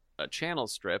get a channel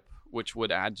strip, which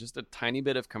would add just a tiny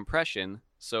bit of compression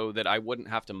so that I wouldn't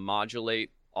have to modulate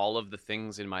all of the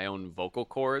things in my own vocal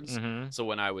cords. So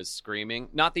when I was screaming,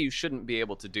 not that you shouldn't be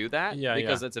able to do that,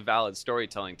 because it's a valid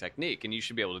storytelling technique and you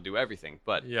should be able to do everything.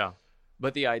 But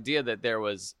the idea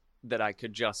that I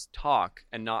could just talk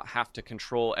and not have to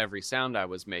control every sound I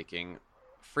was making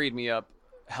freed me up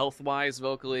health-wise,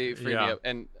 vocally, freed me up,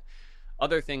 and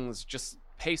other things just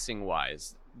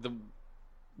pacing-wise.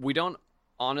 We don't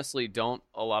a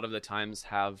lot of the times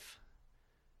have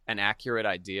an accurate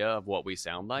idea of what we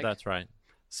sound like. That's right.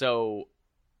 So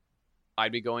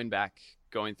I'd be going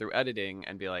through editing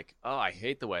and be like, oh, I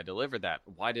hate the way I delivered that.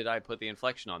 Why did I put the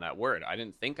inflection on that word? I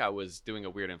didn't think I was doing a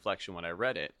weird inflection when I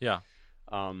read it.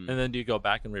 And then do you go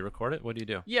back and re-record it? What do you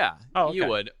do? Yeah, you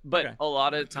would. But a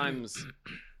lot of times,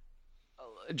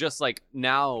 just like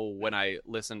now when I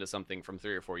listen to something from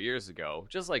 3 or 4 years ago,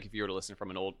 just like if you were to listen from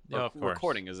an old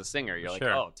recording as a singer, you're like,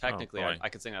 oh, technically I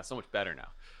could sing that so much better now.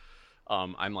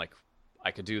 I'm like, I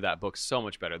could do that book so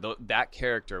much better. That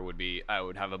character I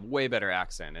would have a way better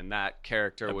accent, and that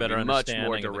character would be much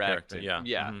more direct.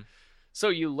 So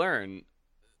you learn.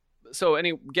 So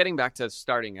getting back to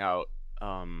starting out,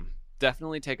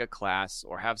 definitely take a class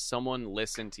or have someone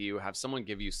listen to you, have someone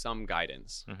give you some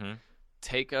guidance.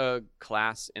 Take a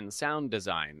class in sound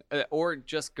design, or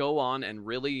just go on and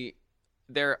really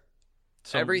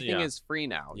everything is free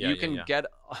now. You can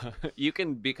you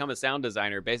can become a sound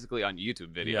designer basically on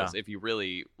YouTube videos if you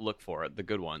really look for it, the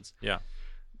good ones.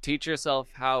 Teach yourself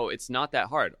how it's not that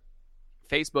hard.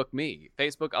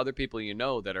 Facebook other people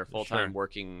that are full-time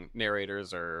working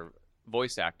narrators or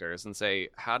voice actors, and say,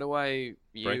 how do I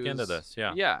break into this?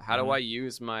 How do I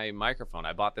use my microphone?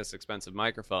 I bought this expensive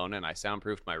microphone and I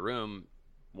soundproofed my room.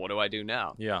 What do I do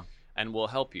now? And we'll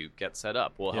help you get set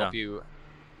up. We'll help you.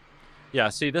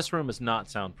 See, this room is not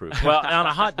soundproof. Well, on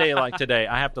a hot day like today,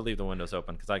 I have to leave the windows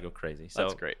open because I go crazy. So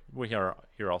that's great. We hear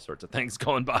all sorts of things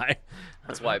going by.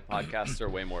 That's why podcasts are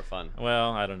way more fun.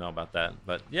 Well, I don't know about that,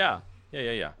 but yeah.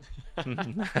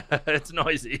 It's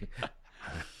noisy.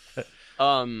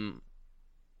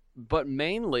 But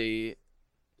mainly,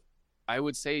 I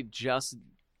would say just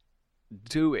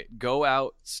do it. Go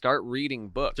out, start reading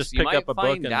books. Just pick up a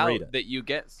book and read it. You might find out that you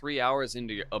get 3 hours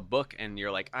into a book and you're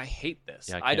like, I hate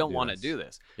this. I don't want to do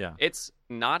this. It's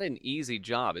not an easy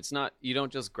job. It's not. You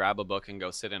don't just grab a book and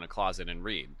go sit in a closet and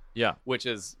read. Which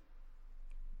is,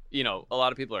 a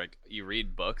lot of people are like, you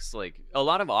read books? Like, a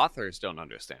lot of authors don't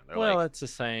understand. They're it's the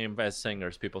same as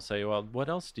singers. People say, well, what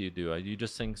else do? You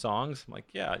just sing songs? I'm like,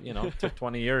 it took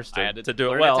 20 years to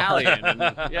do it well. Italian.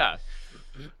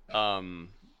 And,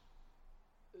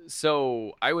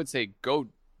 so I would say go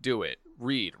do it.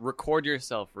 Read. Record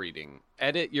yourself reading.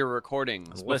 Edit your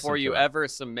recordings before you ever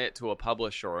submit to a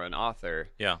publisher or an author.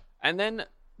 And then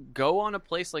go on a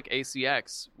place like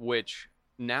ACX, which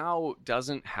now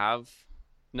doesn't have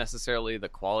necessarily the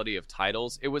quality of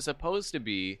titles. It was supposed to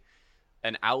be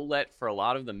an outlet for a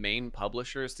lot of the main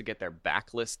publishers to get their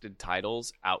backlisted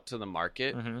titles out to the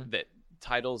market that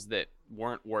titles that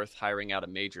weren't worth hiring out a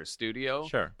major studio,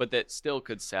 Sure. but that still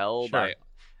could sell Sure.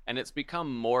 and it's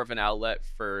become more of an outlet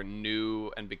for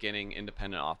new and beginning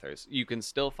independent authors. You can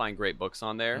still find great books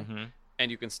on there, Mm-hmm.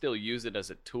 and you can still use it as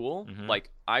a tool. Mhm.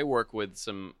 Like, I work with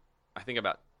I think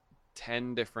about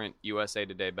 10 different USA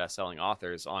Today bestselling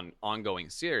authors on ongoing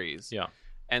series. Yeah.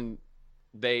 And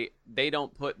they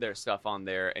don't put their stuff on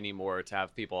there anymore to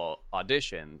have people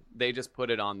audition. They just put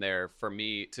it on there for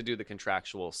me to do the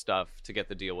contractual stuff, to get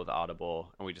the deal with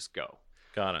Audible, and we just go.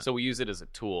 Got it. So we use it as a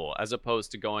tool as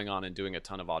opposed to going on and doing a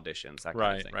ton of auditions, that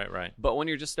kind of thing. Right. But when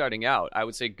you're just starting out, I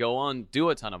would say go on, do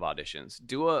a ton of auditions,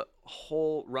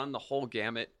 run the whole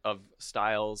gamut of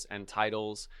styles and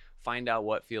titles, find out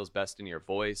what feels best in your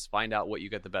voice, find out what you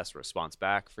get the best response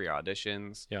back for your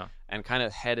auditions, Yeah. and kind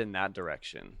of head in that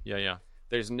direction. Yeah.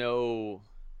 There's no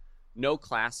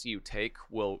class you take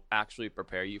will actually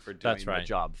prepare you for doing That's right. the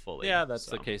job fully. Yeah, that's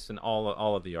So, the case in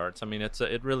all of the arts. I mean,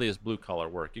 it really is blue collar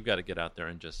work. You've got to get out there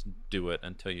and just do it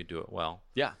until you do it well.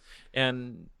 Yeah.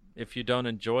 And if you don't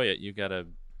enjoy it, you got to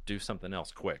do something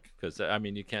else quick, because I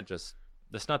mean, you can't just.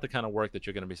 That's not the kind of work that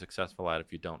you're going to be successful at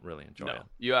if you don't really enjoy it.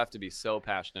 You have to be so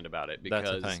passionate about it,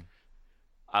 because That's the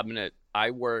thing.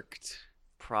 I worked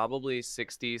probably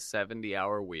 60, 70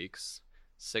 hour weeks,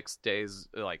 6 days,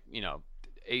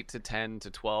 8 to 10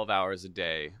 to 12 hours a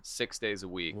day, 6 days a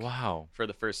week. Wow. For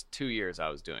the first 2 years I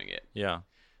was doing it. Yeah.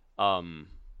 I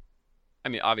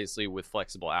mean, obviously with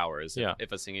flexible hours. Yeah.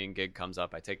 If a singing gig comes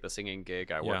up, I take the singing gig,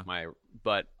 I Yeah. work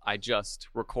but I just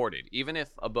recorded. Even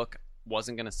if a book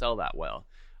wasn't going to sell that well,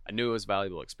 I knew it was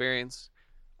valuable experience.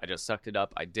 I just sucked it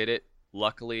up. I did it.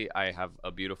 Luckily, I have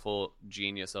a beautiful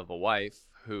genius of a wife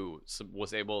who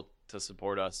was able to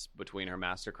support us between her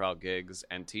master chorale gigs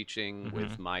and teaching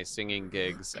with my singing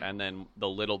gigs, and then the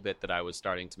little bit that I was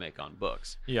starting to make on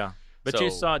books. Yeah. But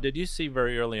did you see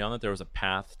very early on that there was a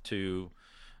path to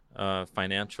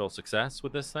financial success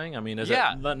with this thing? I mean, is it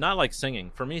not like singing?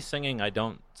 For me, singing, I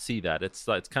don't see that. It's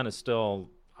kind of still,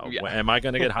 am I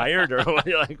going to get hired, or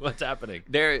what's happening?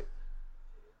 There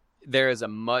is a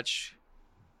much,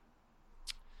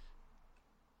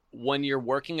 when you're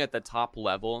working at the top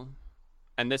level,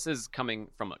 and this is coming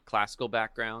from a classical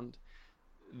background,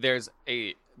 there's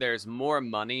more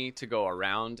money to go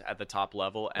around at the top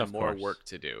level and more work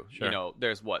to do. Sure.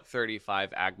 There's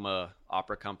 35 AGMA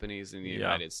opera companies in the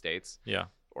United States,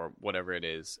 or whatever it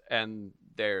is, and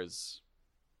there's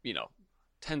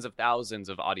tens of thousands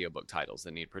of audiobook titles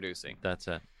that need producing. That's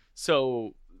it.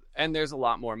 So, and there's a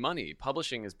lot more money.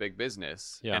 Publishing is big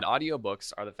business, and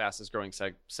audiobooks are the fastest growing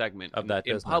segment of that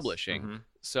in business. publishing. Mm-hmm.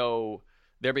 So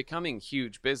they're becoming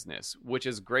huge business, which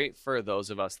is great for those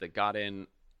of us that got in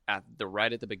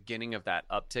right at the beginning of that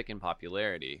uptick in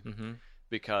popularity,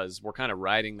 because we're kind of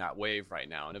riding that wave right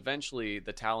now. And eventually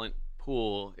the talent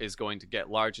pool is going to get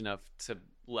large enough to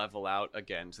level out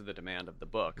again to the demand of the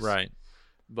books. Right.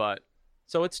 But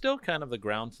so it's still kind of the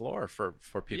ground floor for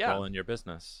people in your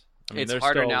business. I mean, it's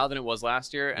harder now than it was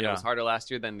last year, and it was harder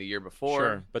last year than the year before.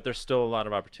 Sure, but there's still a lot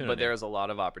of opportunity. But there's a lot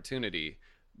of opportunity.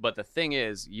 But the thing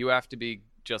is, you have to be,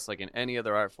 just like in any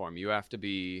other art form, you have to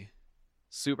be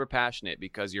super passionate,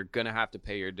 because you're going to have to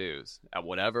pay your dues at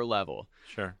whatever level.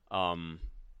 Sure.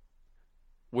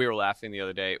 We were laughing the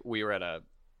other day. We were at a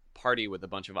party with a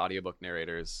bunch of audiobook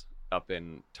narrators up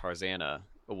in Tarzana,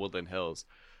 Woodland Hills,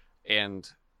 and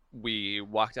we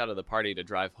walked out of the party to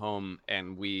drive home,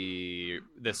 and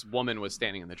this woman was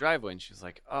standing in the driveway, and she was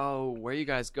like, "Oh, where are you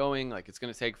guys going? Like, it's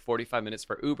going to take 45 minutes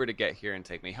for Uber to get here and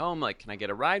take me home. Like, can I get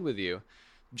a ride with you?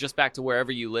 Just back to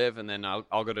wherever you live, and then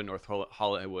I'll go to North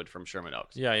Hollywood from Sherman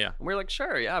Oaks." Yeah. And we were like,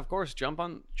 "Sure, yeah, of course, jump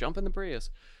in the Prius."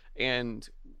 And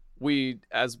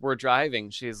as we're driving,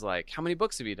 she's like, "How many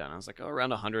books have you done?" I was like, "Oh, around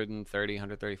 130,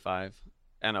 135.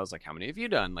 And I was like, "How many have you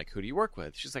done? Like, who do you work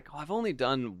with?" She's like, "Oh, I've only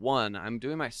done one. I'm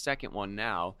doing my second one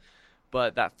now.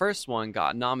 But that first one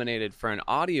got nominated for an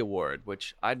Audie Award,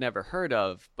 which I'd never heard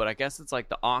of. But I guess it's like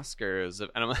the Oscars."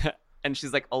 And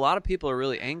she's like, "A lot of people are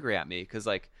really angry at me because,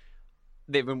 like,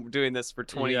 they've been doing this for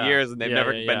 20 years and they've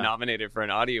never been nominated for an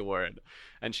Audie Award."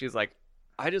 And she's like,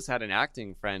 "I just had an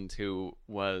acting friend who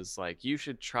was like, you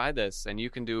should try this, and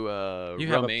you can do a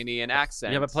Romanian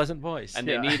accent. You have a pleasant voice." And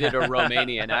they needed a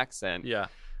Romanian accent. Yeah.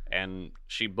 And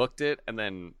she booked it, and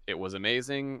then it was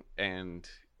amazing, and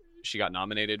she got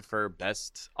nominated for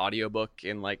Best Audiobook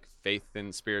in, like, Faith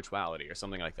and Spirituality or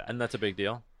something like that. And that's a big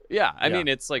deal. Yeah. I mean,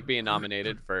 it's like being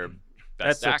nominated for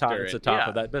Best Actor. It's the top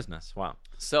of that business. Wow.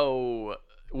 So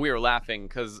we were laughing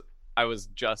because I was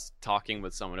just talking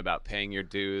with someone about paying your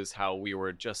dues, how we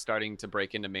were just starting to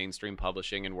break into mainstream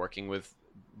publishing and working with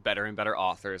better and better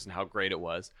authors, and how great it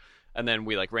was. And then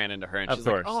we like ran into her, and Of she's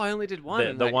course. like, "Oh, I only did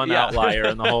one." The one outlier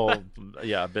in the whole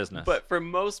business. But for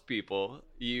most people,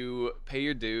 you pay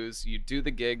your dues, you do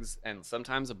the gigs, and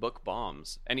sometimes a book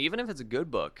bombs. And even if it's a good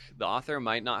book, the author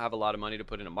might not have a lot of money to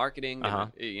put into marketing,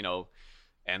 you know,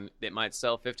 and it might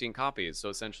sell 15 copies. So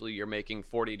essentially, you're making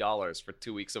 $40 for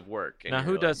 2 weeks of work. And now,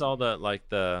 who does all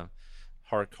the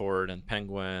Harcourt and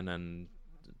Penguin and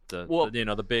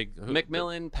the big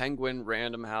Macmillan, Penguin,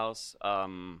 Random House?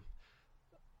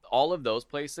 All of those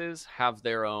places have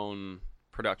their own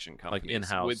production companies, like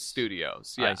in-house with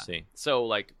studios. Yeah, I see. So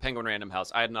like Penguin Random House,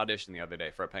 I had an audition the other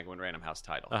day for a Penguin Random House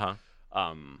title.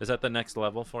 Is that the next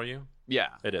level for you? Yeah,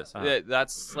 it is.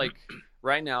 That's like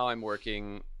right now I'm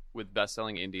working with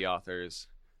best-selling indie authors,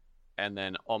 and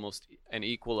then almost an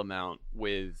equal amount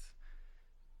with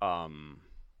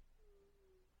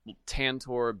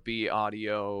Tantor, B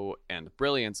Audio, and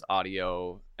Brilliance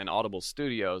Audio and Audible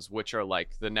Studios, which are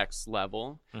like the next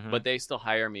level, but they still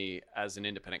hire me as an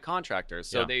independent contractor.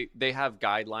 So they have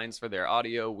guidelines for their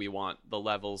audio. We want the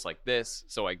levels like this.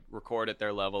 So I record at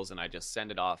their levels and I just send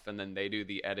it off, and then they do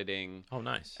the editing. Oh,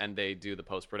 nice. And they do the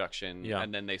post-production,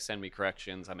 and then they send me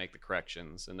corrections. I make the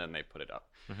corrections, and then they put it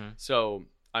up. So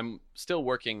I'm still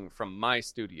working from my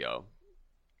studio.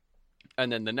 And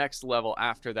then the next level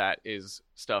after that is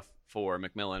stuff for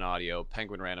Macmillan Audio,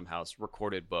 Penguin Random House,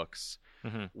 recorded books,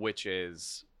 which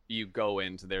is you go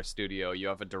into their studio, you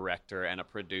have a director and a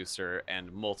producer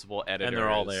and multiple editors. And they're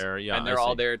all there, and they're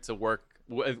all there to work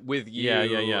with you.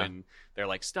 Yeah. And they're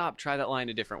like, stop, try that line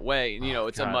a different way. And,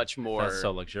 it's a much more that's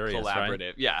so luxurious,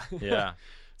 collaborative. Right? Yeah.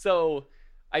 So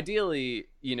ideally,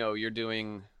 you're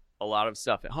doing a lot of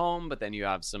stuff at home, but then you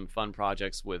have some fun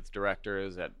projects with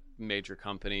directors at major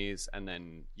companies, and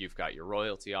then you've got your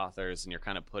royalty authors, and you're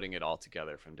kind of putting it all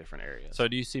together from different areas. So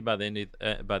do you see by the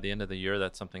end of the year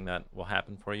that's something that will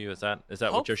happen for you? Is that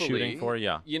what you're shooting for?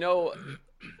 Yeah.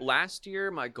 Last year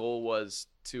my goal was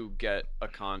to get a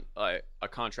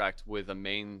contract with a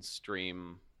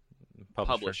mainstream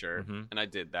publisher, and I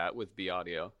did that with B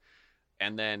Audio.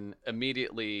 And then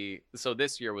immediately, so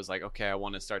this year was like, okay, I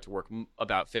want to start to work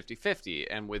about 50-50,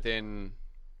 and within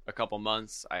a couple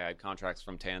months I had contracts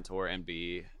from Tantor,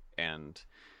 NB, and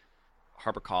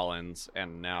HarperCollins,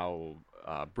 and now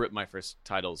my first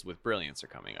titles with Brilliance are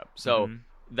coming up. So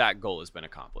that goal has been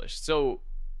accomplished. So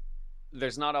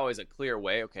there's not always a clear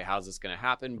way, okay, how's this going to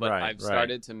happen? But I've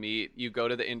started to you go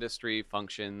to the industry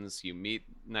functions, you meet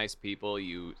nice people,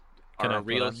 you are a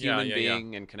real human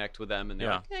being and connect with them, and they're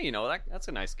like, hey, that's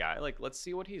a nice guy. Like, let's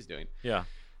see what he's doing. Yeah.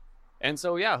 And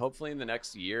so, hopefully in the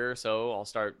next year or so, I'll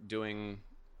start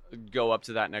go up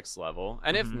to that next level.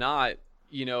 And if not,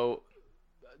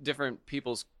 different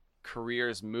people's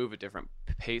careers move at different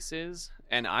paces.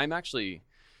 And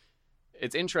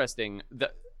it's interesting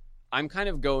that I'm kind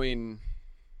of going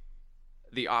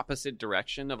the opposite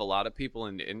direction of a lot of people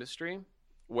in the industry,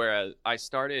 whereas I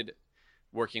started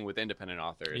working with independent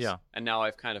authors, and now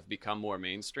I've kind of become more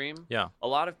mainstream. A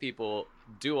lot of people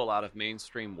do a lot of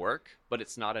mainstream work, but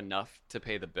it's not enough to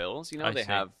pay the bills. They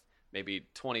have maybe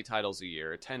 20 titles a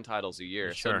year, 10 titles a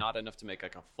year, so not enough to make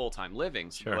like a full-time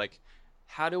living. So like,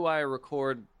 how do I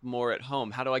record more at home?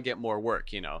 How do I get more work?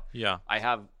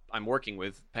 I'm working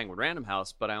with Penguin Random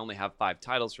House, but I only have 5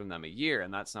 titles from them a year,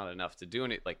 and that's not enough to do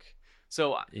it.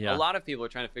 So a lot of people are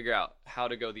trying to figure out how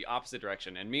to go the opposite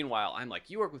direction. And meanwhile, I'm like,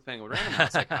 you work with Penguin Random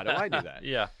House. Like, how do I do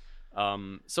that?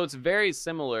 So it's very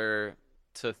similar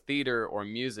to theater or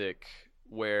music,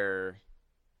 where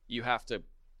you have to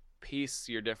piece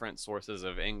your different sources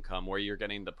of income, where you're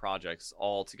getting the projects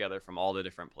all together from all the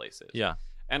different places.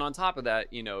 And on top of that,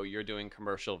 you're doing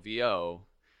commercial VO,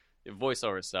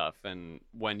 voiceover stuff, and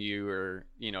when you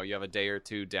have a day or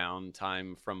two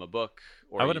downtime from a book,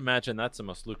 or I would imagine that's the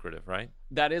most lucrative, right?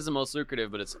 That is the most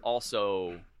lucrative, but it's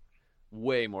also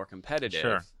way more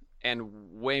competitive and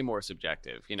way more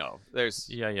subjective. There's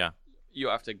you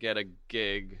have to get a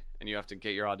gig, and you have to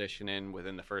get your audition in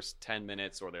within the first 10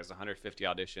 minutes, or there's 150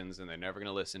 auditions, and they're never going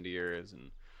to listen to yours.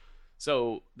 And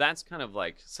so that's kind of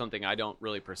like something I don't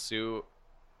really pursue.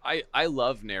 I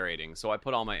love narrating, so I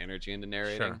put all my energy into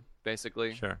narrating,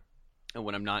 basically. And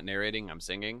when I'm not narrating, I'm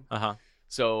singing.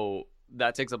 So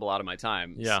that takes up a lot of my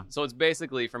time. So it's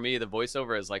basically, for me, the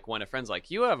voiceover is like when a friend's like,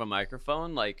 you have a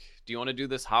microphone, like, do you want to do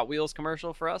this Hot Wheels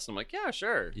commercial for us? I'm like, yeah,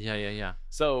 sure.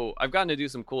 So I've gotten to do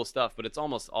some cool stuff, but it's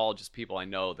almost all just people I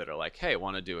know that are like, hey,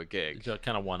 want to do a gig.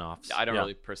 Kind of one-offs. I don't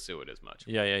really pursue it as much.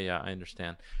 I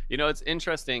understand. It's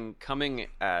interesting coming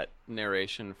at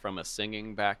narration from a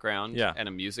singing background and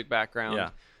a music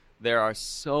background. There are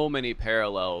so many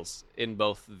parallels in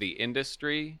both the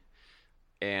industry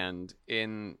and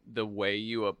in the way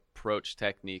you approach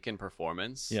technique and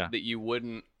performance that you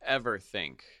wouldn't ever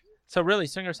think. So really,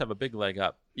 singers have a big leg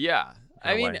up. Yeah.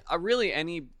 I mean, really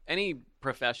any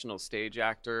professional stage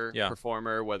actor,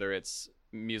 performer, whether it's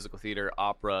musical theater,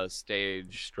 opera,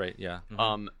 stage, straight,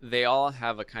 they all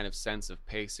have a kind of sense of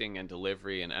pacing and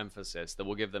delivery and emphasis that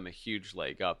will give them a huge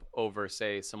leg up over,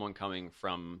 say, someone coming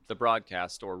from the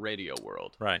broadcast or radio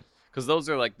world. Right. Because those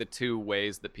are like the two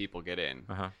ways that people get in.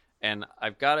 And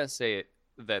I've got to say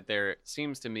that there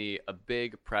seems to me a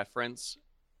big preference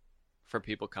for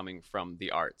people coming from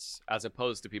the arts as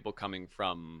opposed to people coming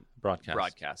from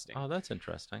broadcasting. Oh, that's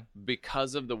interesting.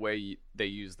 Because of the way they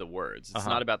use the words. It's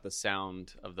not about the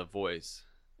sound of the voice.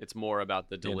 It's more about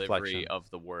the delivery of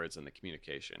the words and the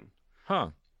communication.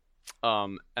 Huh.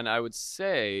 And I would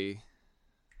say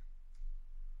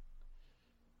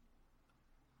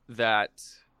that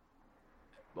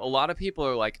a lot of people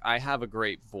are like, I have a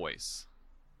great voice.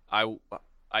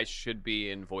 I should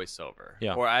be in voiceover.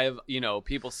 Yeah. Or I have,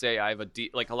 people say I have a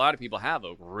deep, like a lot of people have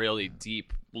a really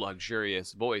deep,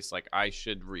 luxurious voice. Like I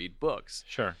should read books.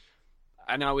 Sure.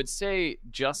 And I would say,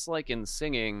 just like in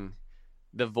singing,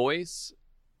 the voice,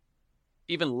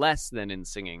 even less than in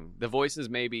singing, the voice is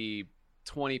maybe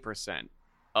 20%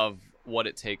 of what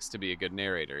it takes to be a good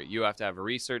narrator. You have to have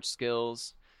research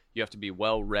skills. You have to be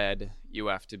well read. You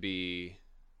have to be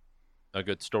a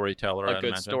good storyteller.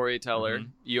 Storyteller.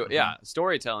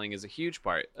 Storytelling is a huge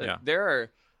part. There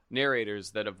are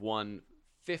narrators that have won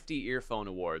 50 earphone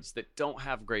awards that don't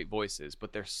have great voices,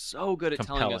 but they're so good at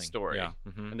telling a story.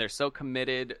 And they're so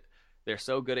committed. They're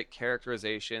so good at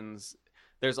characterizations.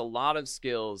 There's a lot of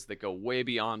skills that go way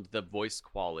beyond the voice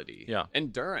quality.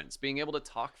 Endurance, being able to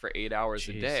talk for 8 hours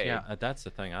a day. Yeah, that's the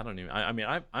thing.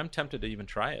 I'm tempted to even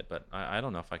try it, but I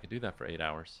don't know if I could do that for 8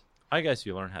 hours. I guess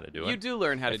you learn how to do it. You do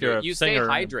learn how to do it. You stay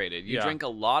hydrated. You drink a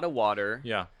lot of water.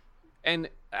 Yeah. And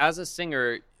as a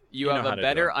singer, you have a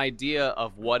better idea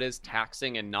of what is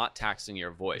taxing and not taxing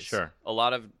your voice. Sure. A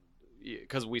lot of,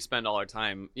 because we spend all our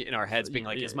time in our heads being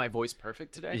like, is my voice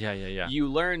perfect today? Yeah. You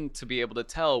learn to be able to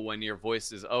tell when your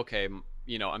voice is, okay,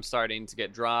 I'm starting to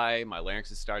get dry. My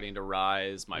larynx is starting to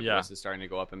rise. My voice is starting to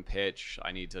go up in pitch.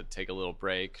 I need to take a little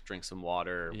break, drink some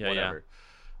water, whatever.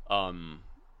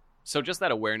 So just that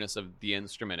awareness of the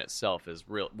instrument itself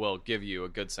will give you a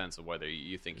good sense of whether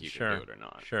you think you can do it or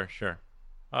not. Sure.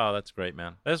 Oh, that's great,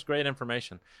 man. That's great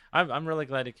information. I'm really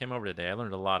glad you came over today. I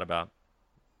learned a lot about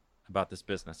this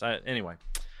business. Anyway,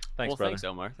 thanks, brother. Thanks,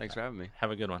 Omar. Thanks for having me.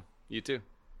 Have a good one. You too.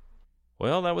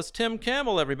 Well, that was Tim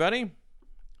Campbell, everybody.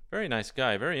 Very nice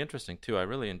guy. Very interesting, too. I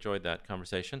really enjoyed that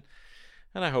conversation,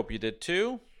 and I hope you did,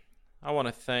 too. I want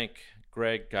to thank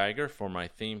Greg Geiger for my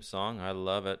theme song. I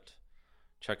love it.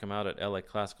 Check him out at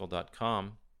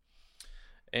laclassical.com.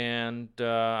 And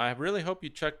I really hope you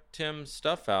check Tim's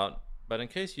stuff out. But in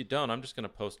case you don't, I'm just going to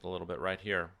post a little bit right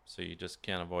here so you just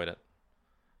can't avoid it.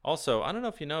 Also, I don't know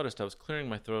if you noticed, I was clearing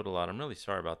my throat a lot. I'm really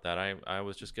sorry about that. I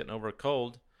was just getting over a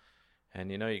cold.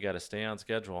 And you got to stay on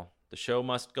schedule. The show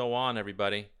must go on,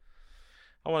 everybody.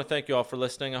 I want to thank you all for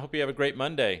listening. I hope you have a great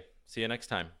Monday. See you next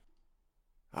time.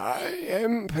 I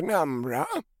am Penumbra,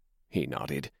 he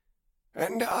nodded.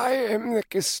 And I am the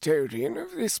custodian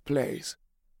of this place.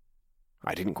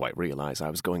 I didn't quite realize I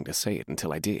was going to say it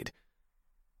until I did.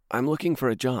 I'm looking for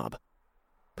a job.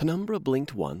 Penumbra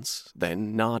blinked once,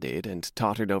 then nodded and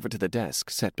tottered over to the desk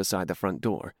set beside the front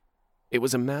door. It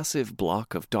was a massive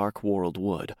block of dark whorled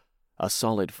wood, a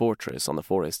solid fortress on the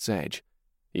forest's edge.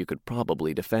 You could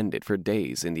probably defend it for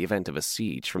days in the event of a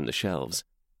siege from the shelves.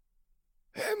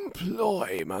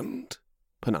 Employment?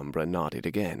 Penumbra nodded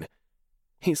again.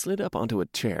 He slid up onto a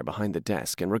chair behind the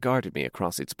desk and regarded me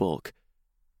across its bulk.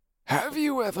 Have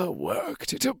you ever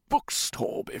worked at a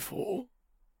bookstore before?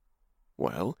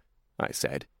 Well, I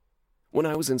said. When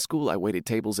I was in school, I waited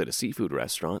tables at a seafood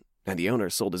restaurant, and the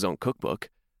owner sold his own cookbook.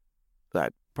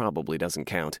 That probably doesn't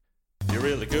count. You're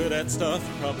really good at stuff,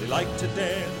 you probably like to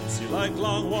dance. You like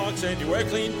long walks and you wear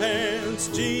clean pants.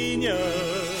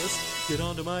 Genius, get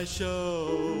onto my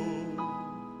show.